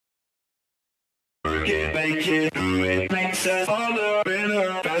work it, make it, do it, makes us harder,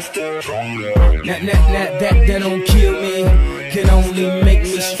 better, faster, stronger. That don't kill me, can only make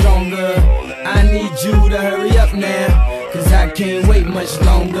me stronger. I need you to hurry up now, cause I can't wait much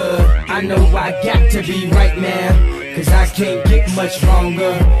longer. I know I got to be right now, cause I can't get much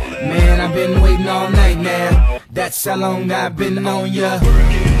longer. Man, I've been waiting all night now, that's how long I've been on ya.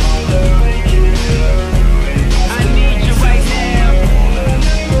 I need you right now.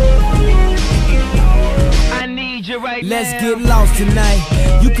 I need you right now. Let's get lost tonight.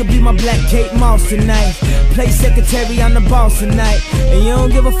 You could be my black Kate Moss tonight. Play secretary, I'm the boss tonight. And you don't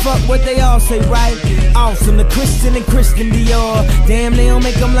give a fuck what they all say, right? Awesome, the Christian and Christian Dior. Damn, they don't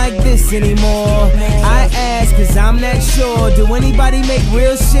make them like this anymore. I ask, cause I'm not sure. Do anybody make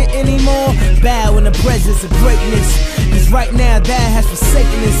real shit anymore? Bow in the presence of greatness, cause right now that has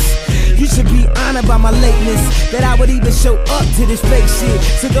forsaken us. You should be honored by my lateness, that I would even show up to this fake shit.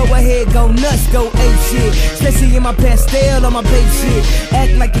 So go ahead, go nuts, go ape shit. Especially in my pastel on my babe shit.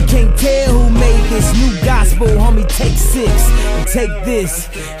 Act like you can't tell who made this new gospel, homie, take 6 and take this.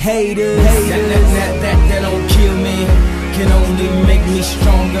 Haters, that don't kill me, can only make me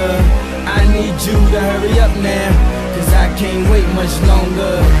stronger. I need you to hurry up now, cause I can't wait much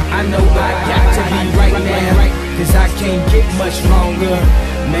longer. I know I got to be right now, cause I can't get much longer.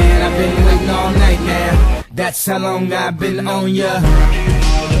 Man, I've been waiting all night now, that's how long I've been on ya.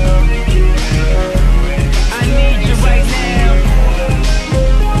 I need you right now.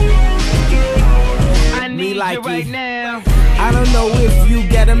 I need you right now. I don't know if you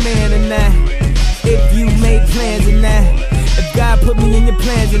got a man or not, if you made plans or not, if God put me in your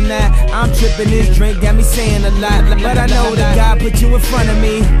plans or not. I'm tripping, this drink got me saying a lot, but I know that God put you in front of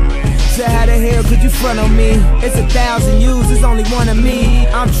me. So how the hell could you front on me? It's 1,000 yous, there's only one of me.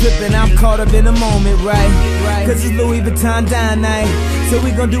 I'm tripping, I'm caught up in the moment, right? Cause it's Louis Vuitton dine night, so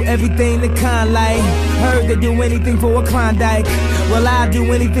we gon' do everything the kind like. Heard they do anything for a Klondike, well I'll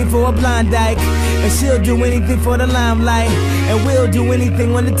do anything for a blind dyke. And she'll do anything for the limelight, and we'll do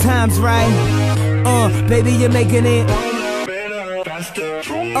anything when the time's right. Baby, you're making it.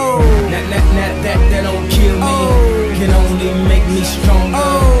 Oh, that don't kill me, can only make me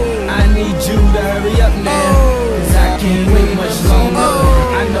stronger. I need you to hurry up now, cause I can't wait much longer.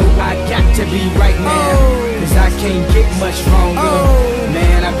 I know I got to be right now, cause I can't get much longer.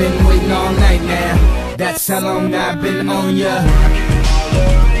 Man, I've been waiting all night now, that's how long I've been on ya.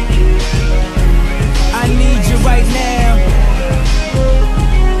 I need you right now,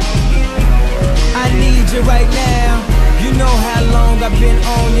 I need you right now. You know how long I've been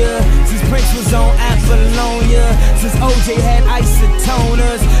on ya, since Prince was on Apollonia, since OJ had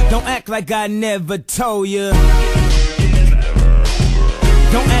isotoners. Don't act like I never told ya,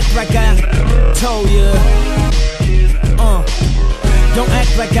 don't act like I told ya. Don't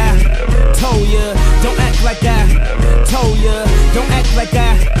act like I told ya, don't act like I told ya, don't act like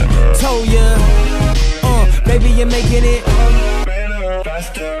I told ya. Baby, you're making it.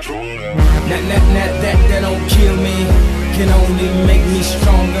 That don't kill me, can only make me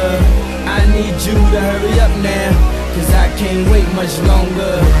stronger. I need you to hurry up now, cause I can't wait much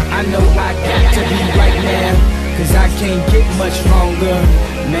longer. I know I got to be right now, cause I can't get much longer.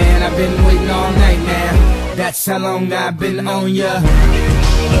 Man, I've been waiting all night now, that's how long I've been on ya. I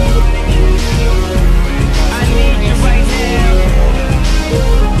need you right now,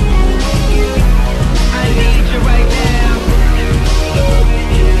 I need you right now,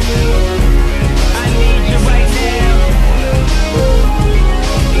 I need you right now,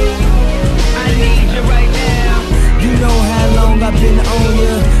 I need you right now. You know how long I've been on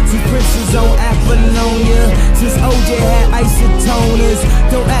ya, since Prince was on Apollonia, since OJ had isotoners.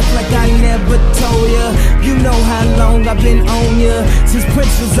 Don't act like I never told ya. You know how long I've been on ya, since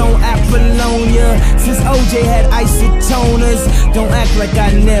Prince was on Apollonia, since OJ had isotoners. Don't act like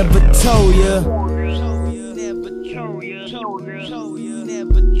I never told ya.